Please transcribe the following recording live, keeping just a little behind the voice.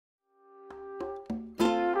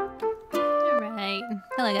Right.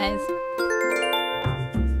 Hello, guys.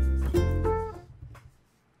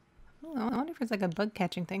 Oh, I wonder if it's like a bug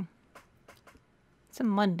catching thing. It's a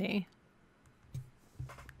Monday.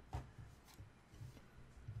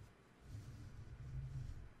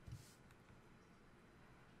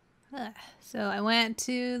 So I went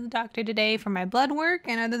to the doctor today for my blood work,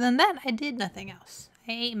 and other than that, I did nothing else.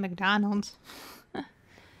 I ate McDonald's.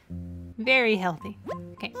 Very healthy.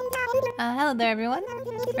 Okay. Hello there, everyone.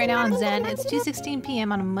 Right now on Zen, it's 2:16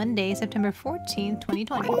 p.m. on a Monday, September 14th,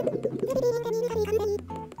 2020.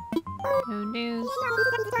 No news.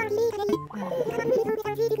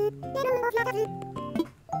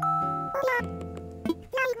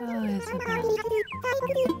 Oh, Isabel.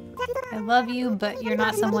 I love you, but you're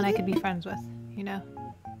not someone I could be friends with, you know?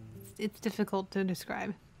 It's difficult to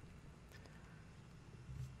describe.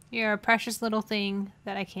 You're a precious little thing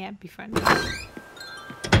that I can't befriend with.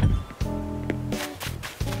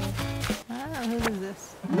 Oh, who is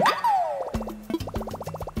this?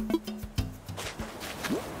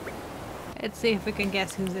 Let's see if we can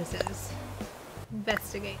guess who this is.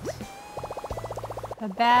 Investigate. A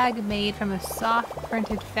bag made from a soft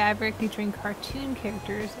printed fabric featuring cartoon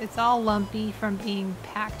characters. It's all lumpy from being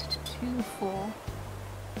packed too full.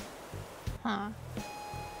 Huh.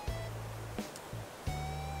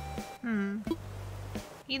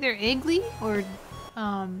 Either Iggly or,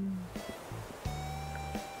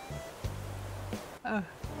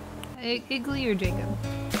 Iggly or Jacob.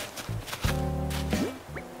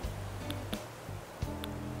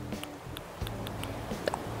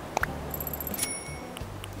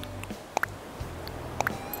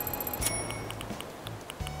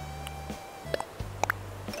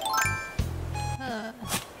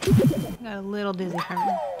 Got a little dizzy from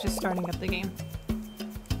just starting up the game.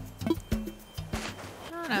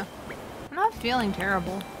 I don't know. I'm not feeling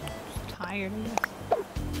terrible. Just tired, I guess.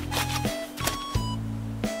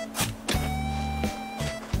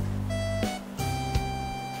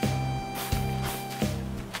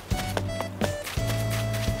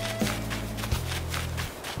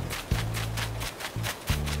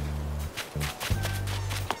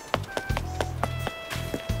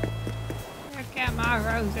 Look at my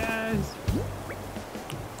roses.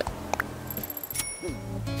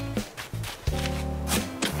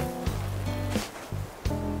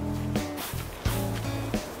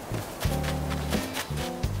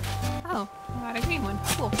 Oh, I got a green one.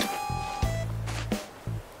 Cool.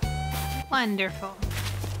 Wonderful.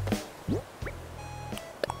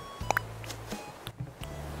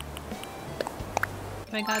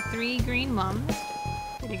 I got 3 green mums.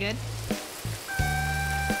 Pretty good.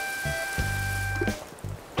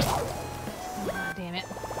 Oh, damn it.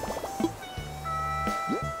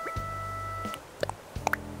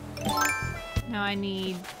 Now I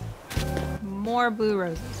need more blue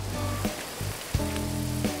roses.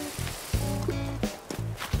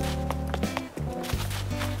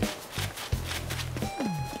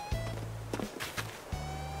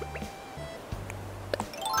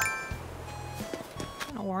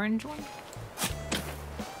 An orange one?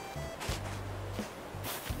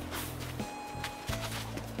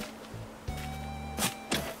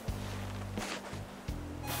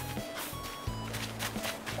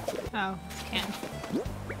 Oh, it's Ken.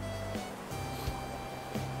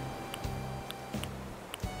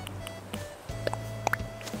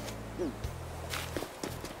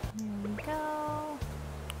 There we go.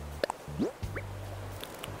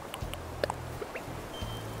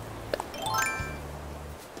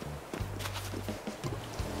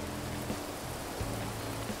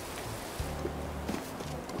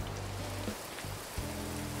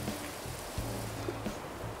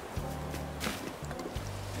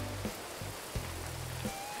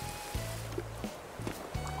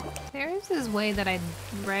 There is this way that I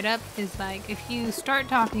read up is like if you start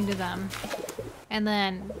talking to them and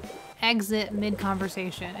then exit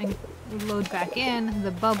mid-conversation and load back in, the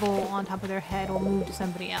bubble on top of their head will move to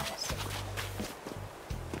somebody else.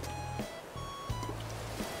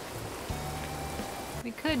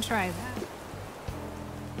 We could try that.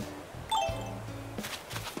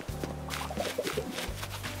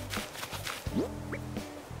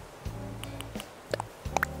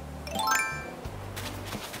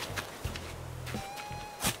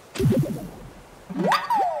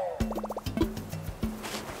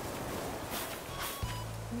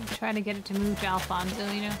 Try to get it to move to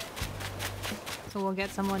Alfonso, you know? So we'll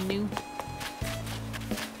get someone new.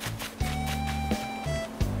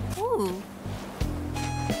 Ooh!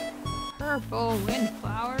 Purple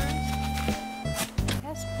windflowers.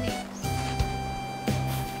 Yes, please.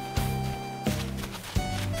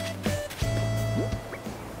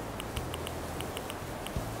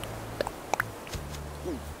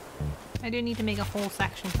 I do need to make a whole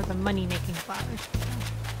section for the money-making flowers.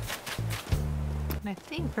 And I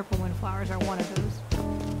think purple windflowers are one of those.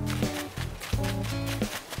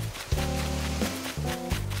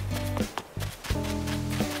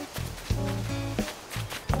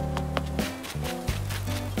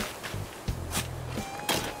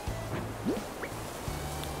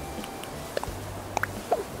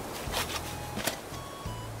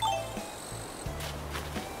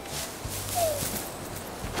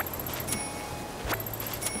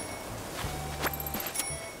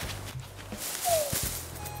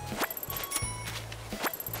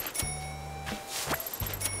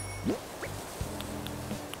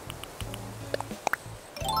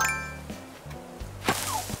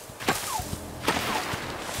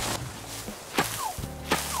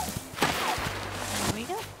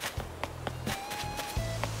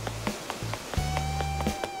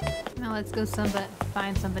 Let's go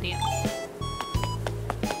find somebody else.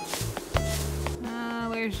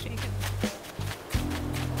 Where's Jacob?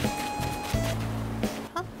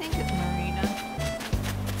 I don't think it's Marina.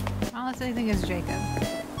 I honestly think it's Jacob.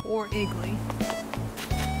 Or Iggly.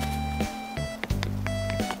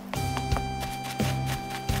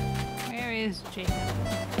 Where is Jacob?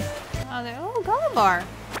 Oh, there. Oh, Gullivar!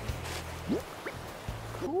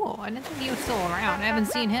 Cool. I didn't think he was still around. I haven't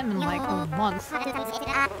seen him in like a month.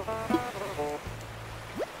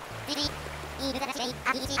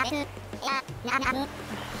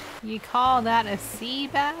 You call that a sea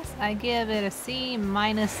bass? I give it a C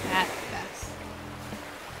minus at best.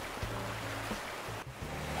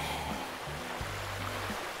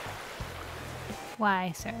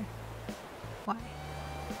 Why, sir? Why?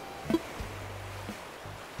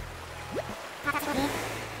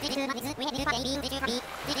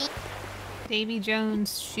 Davy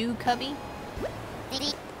Jones' shoe cubby?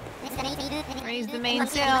 Raise the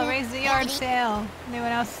mainsail, raise the yard sail.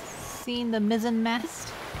 Anyone else seen the mizzen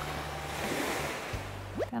mast?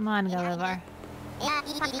 Come on, Gullivar.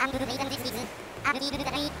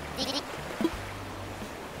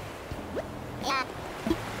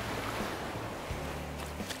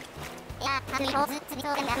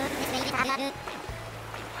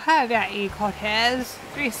 Have at ye, Cortez.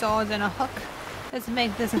 3 swords and a hook. Let's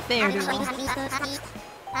make this a fair duel.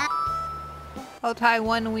 I'll tie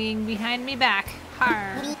one wing behind me back.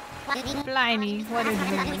 Har! Blimey, what a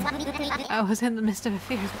dream. I was in the midst of a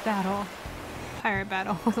fierce battle. Pirate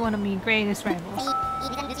battle with one of my greatest rivals.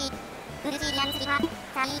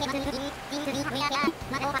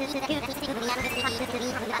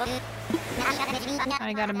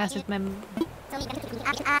 I got a message,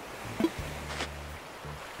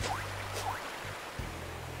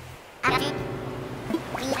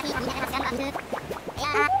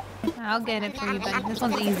 I'll get it for you, buddy. This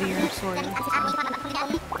one's easier, sort of.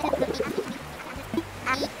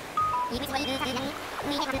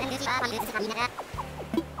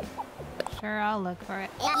 Sure, I'll look for it.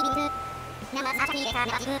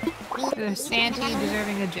 There's Santee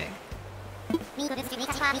deserving a jig.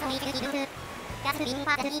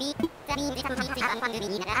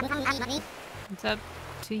 It's up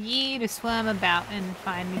to ye to swim about and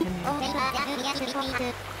find me the new.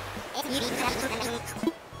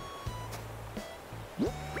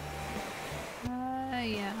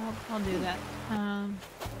 Yeah, I'll do that.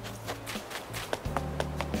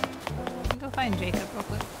 Go find Jacob real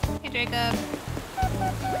quick. Hey, Jacob.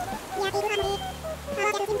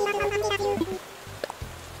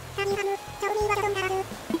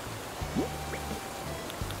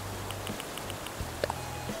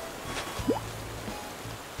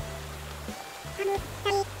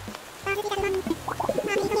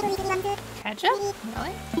 Ketchup?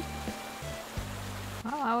 Really?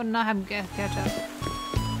 Oh, I would not have ketchup.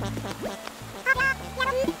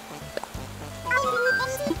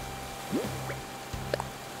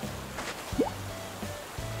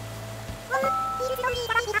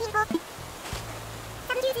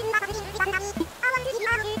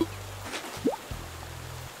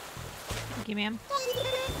 Thank you, ma'am.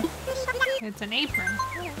 It's an apron.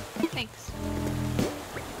 Yeah, thanks.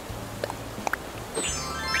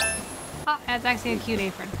 Oh, that's actually a cute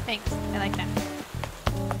apron. Thanks. I like that.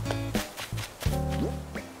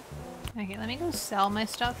 Okay, let me go sell my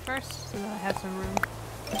stuff first so that I have some room.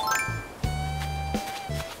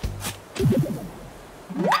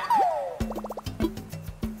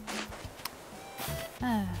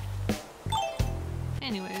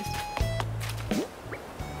 Anyways.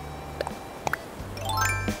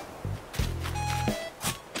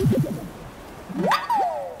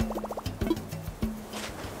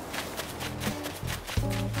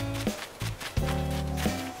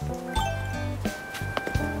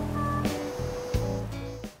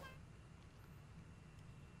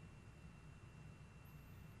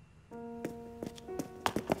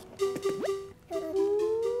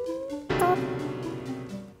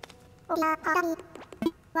 I'm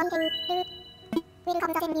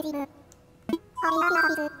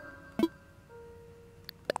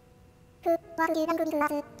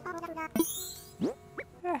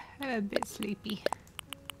a bit sleepy.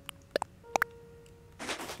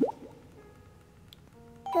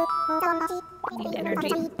 Need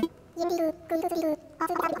energy.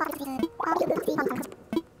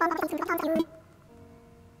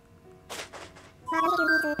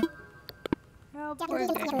 Oh, poor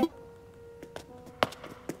guy.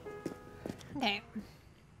 Okay.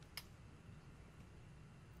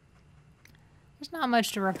 There's not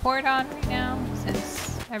much to report on right now,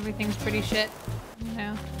 since everything's pretty shit, you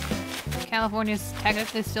know. California's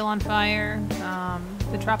technically still on fire.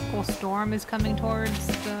 The tropical storm is coming towards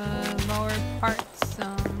the lower parts,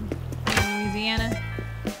 in Louisiana.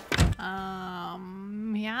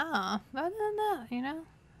 Yeah, other than that, you know,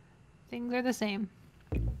 things are the same.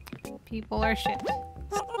 People are shit.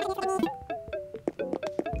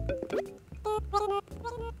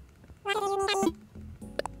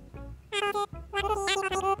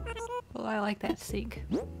 Oh, I like that sig.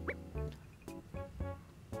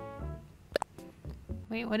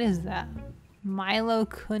 Wait, what is that? Milo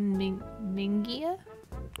Kunmingia?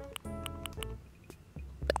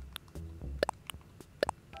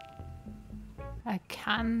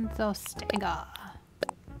 Acanthostega.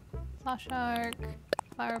 Saw shark.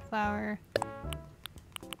 Flower.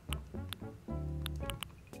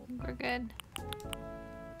 We're good.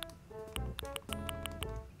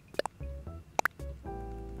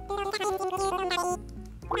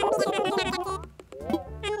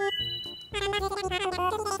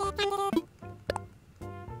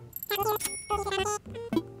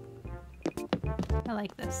 I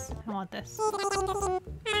like this. I want this.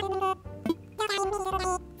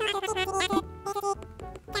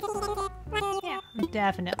 Yeah,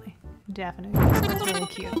 definitely. Definitely. That's really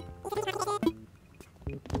cute.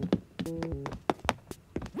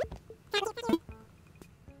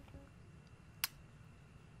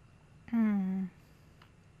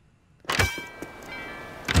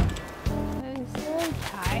 I'm so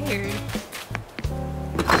tired.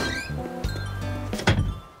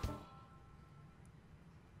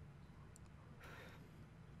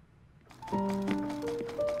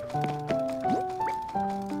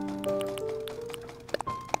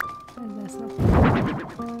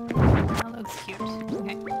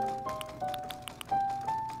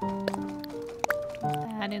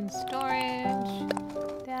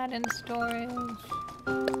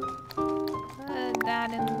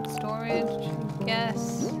 That in storage, I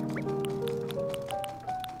guess.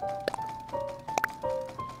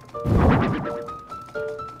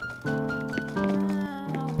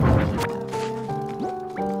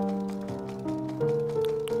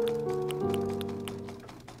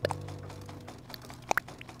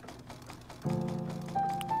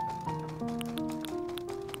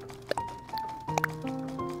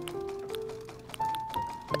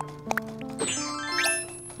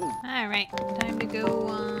 Alright, time to go,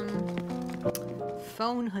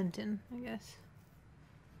 phone hunting, I guess.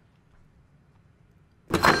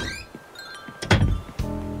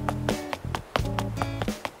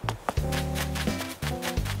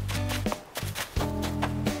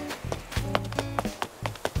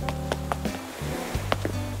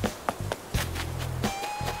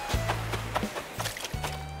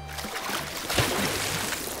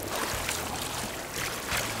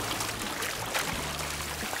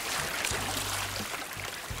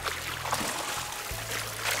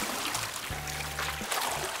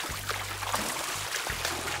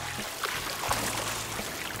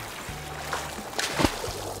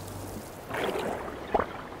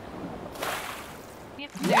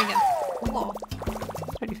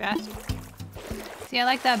 Fast. See, I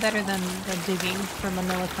like that better than the digging for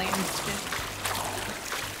Manila claims did.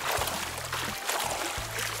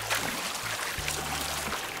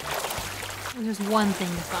 There's just one thing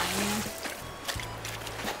to find,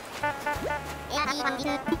 there we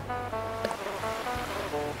go.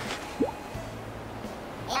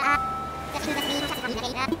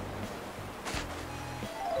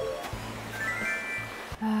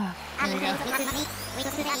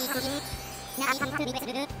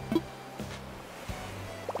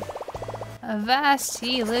 Avast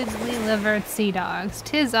ye lidsly-livered sea dogs,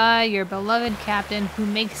 'tis I, your beloved captain, who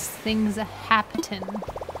makes things a happen.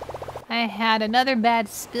 I had another bad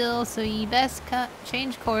spill, so ye best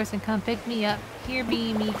change course and come pick me up. Here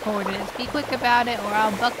be me coordinates. Be quick about it, or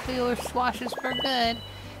I'll buckle your swashes for good.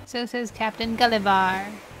 So says Captain Gulliver.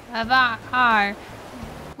 Avar,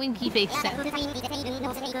 winky face set.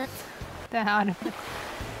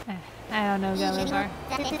 I don't know, Gulliver.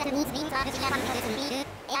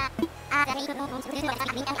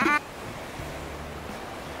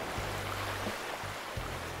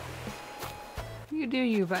 You do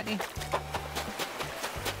you, buddy.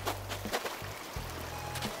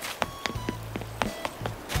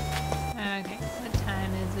 Okay, what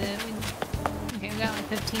time is it? Okay, we got like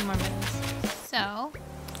 15 more minutes. So,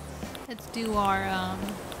 let's do our,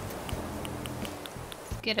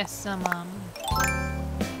 let's get us some, I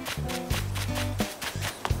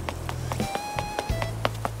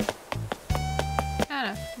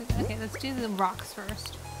don't know. Okay, let's do the rocks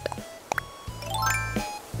first.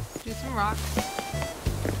 Do some rocks.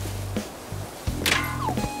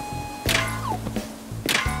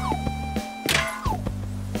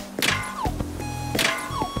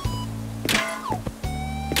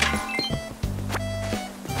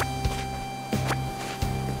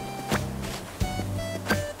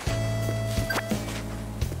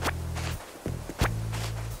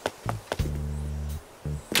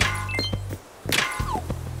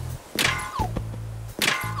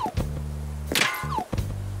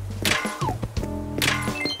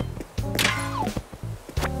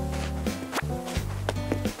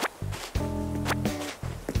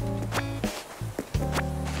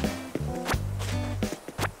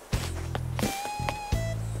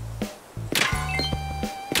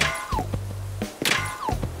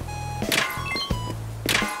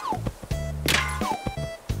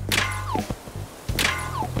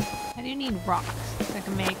 Rocks. So I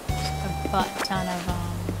can make a butt ton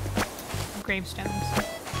of gravestones.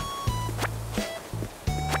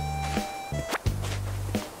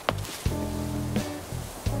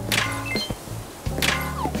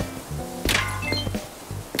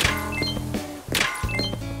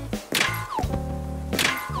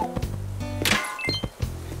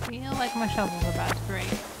 I feel like my shovel's about to break.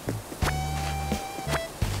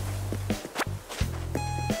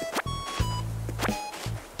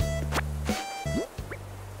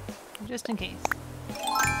 Just in case.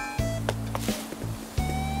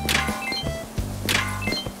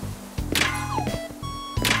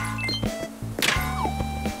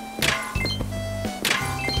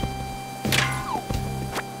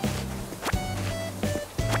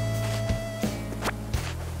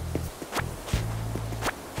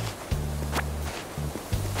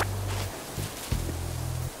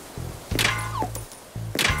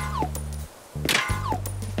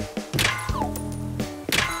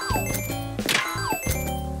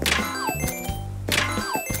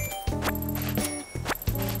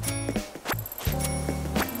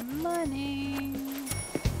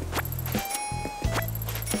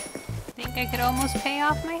 I could almost pay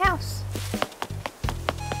off my house.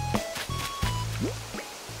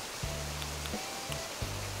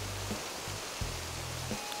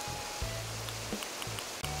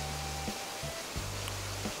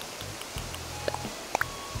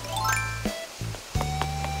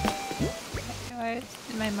 Why is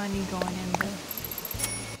my money going into? I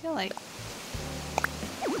feel like.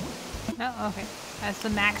 Oh, okay. That's the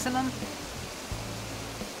maximum.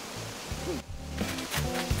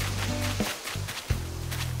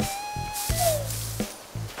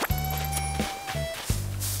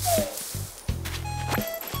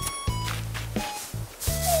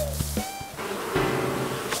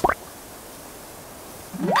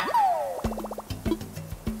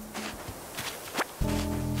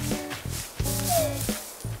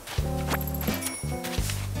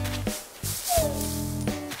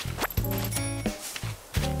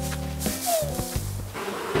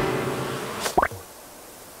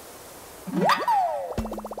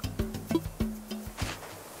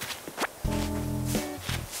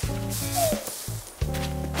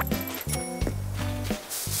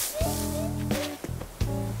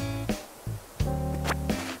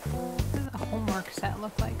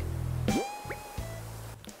 Look like.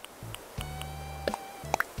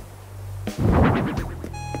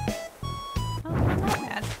 Oh, not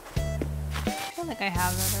bad. I feel like I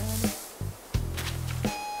have that already.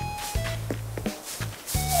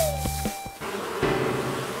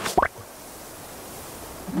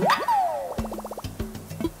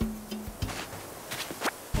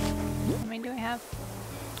 How many do I have?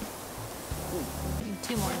 I need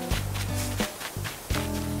 2 more.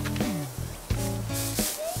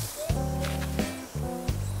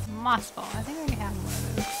 Moss ball. I think I already have one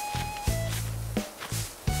of those.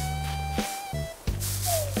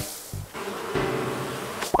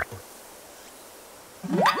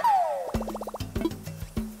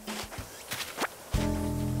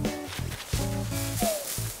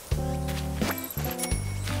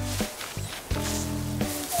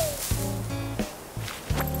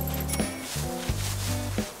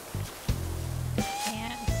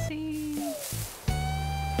 Can't see.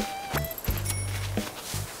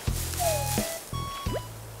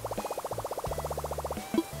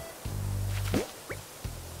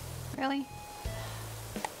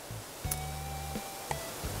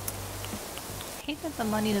 the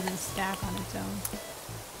money doesn't stack on its own.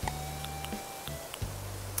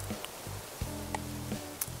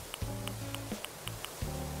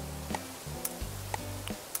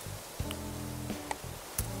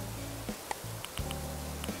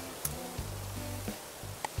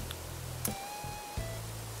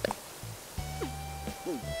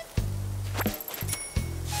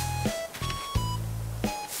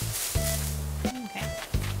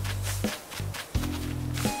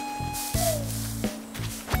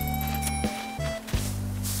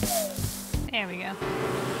 There we go.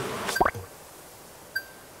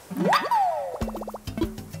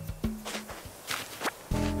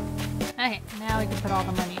 Okay, now we can put all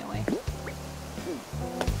the money away.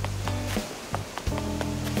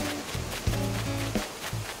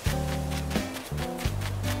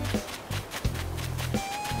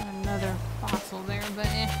 Another fossil there, but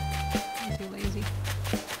I'm too lazy.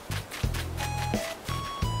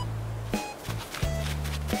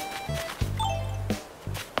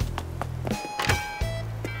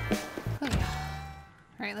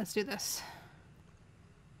 Alright, let's do this.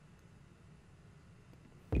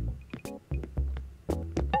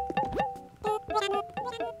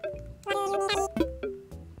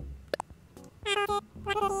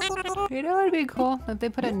 You know what would be cool? If they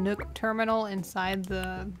put a Nook terminal inside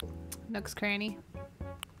the Nook's Cranny.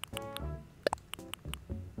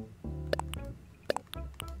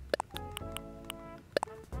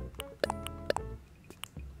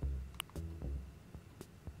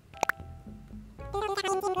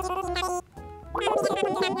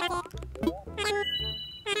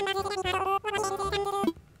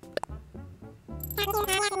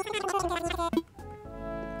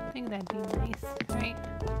 I think that'd be nice, right?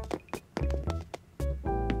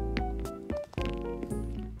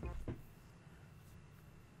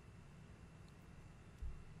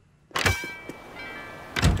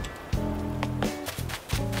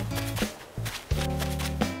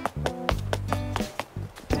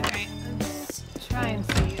 Alright, let's try and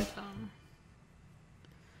see if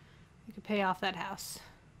we could pay off that house.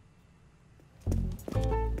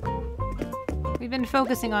 We've been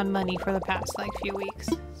focusing on money for the past, like, few weeks,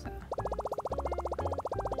 so.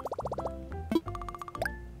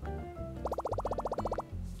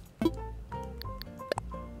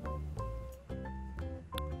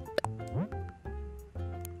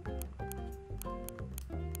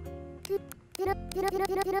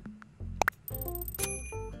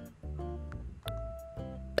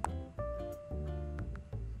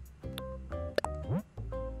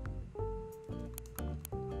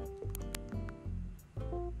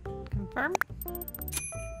 Confirm.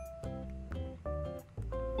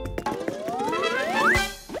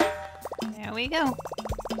 There we go.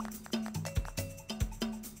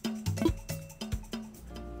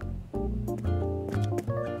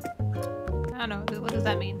 I don't know, what does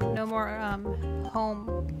that mean? No more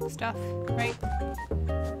home stuff, right?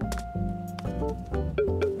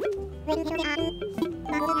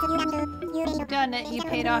 You've done it, you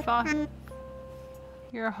paid off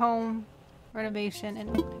your home renovation and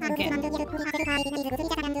again.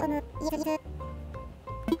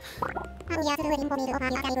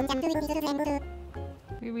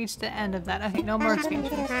 We reached the end of that. Okay, no more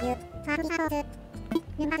expansions.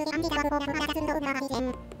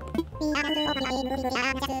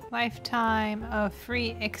 Lifetime of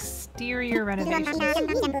free exterior renovations.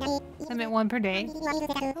 Limit 1 per day.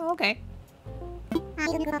 Oh, okay.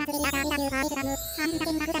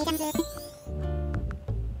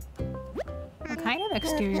 What kind of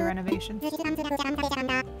exterior renovation?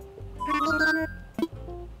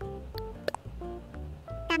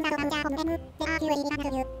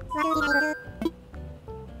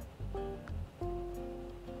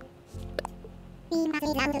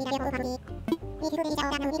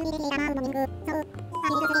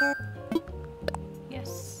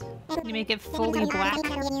 Yes. You make it fully black.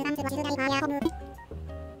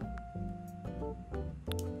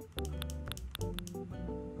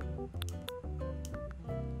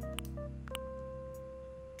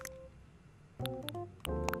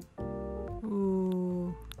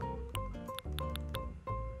 Ooh.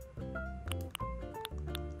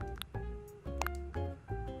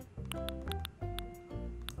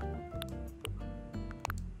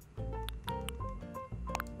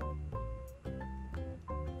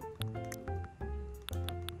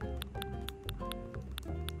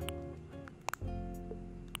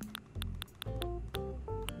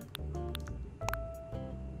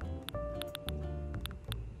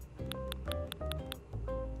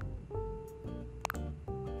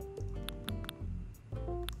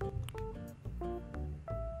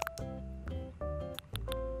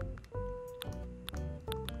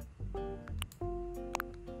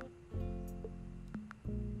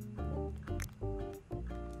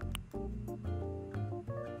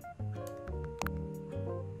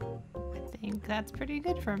 that's pretty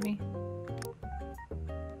good for me.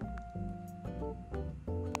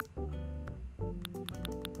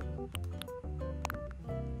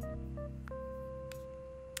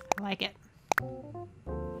 I like it.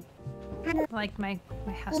 I like my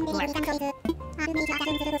house black.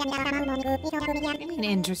 Maybe an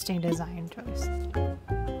interesting design choice.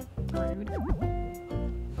 Rude.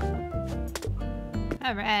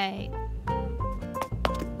 Alright.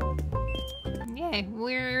 Yay,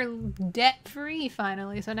 we're debt-free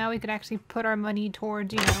finally, so now we could actually put our money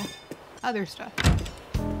towards, you know, other stuff.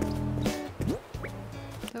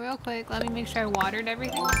 So real quick, let me make sure I watered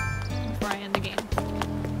everything before I end the game.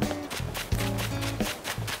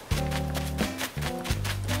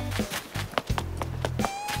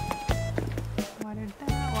 Watered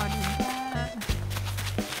that, watered that.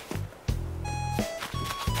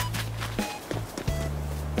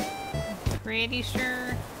 Pretty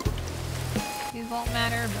sure these won't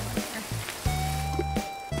matter, but whatever.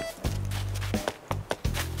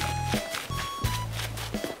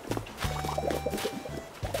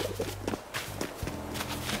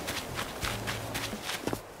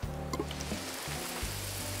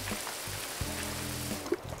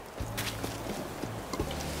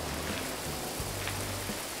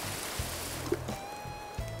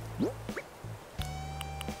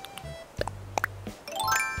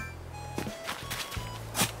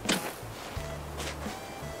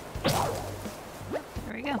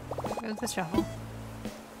 Goes the shovel.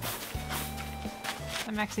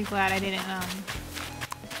 I'm actually glad I didn't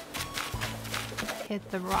hit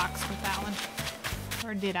the rocks with that one.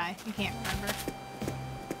 Or did I? I can't remember.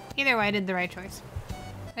 Either way, I did the right choice.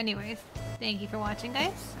 Anyways, thank you for watching,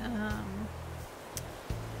 guys.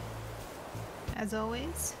 As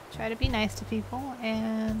always, try to be nice to people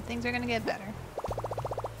and things are gonna get better.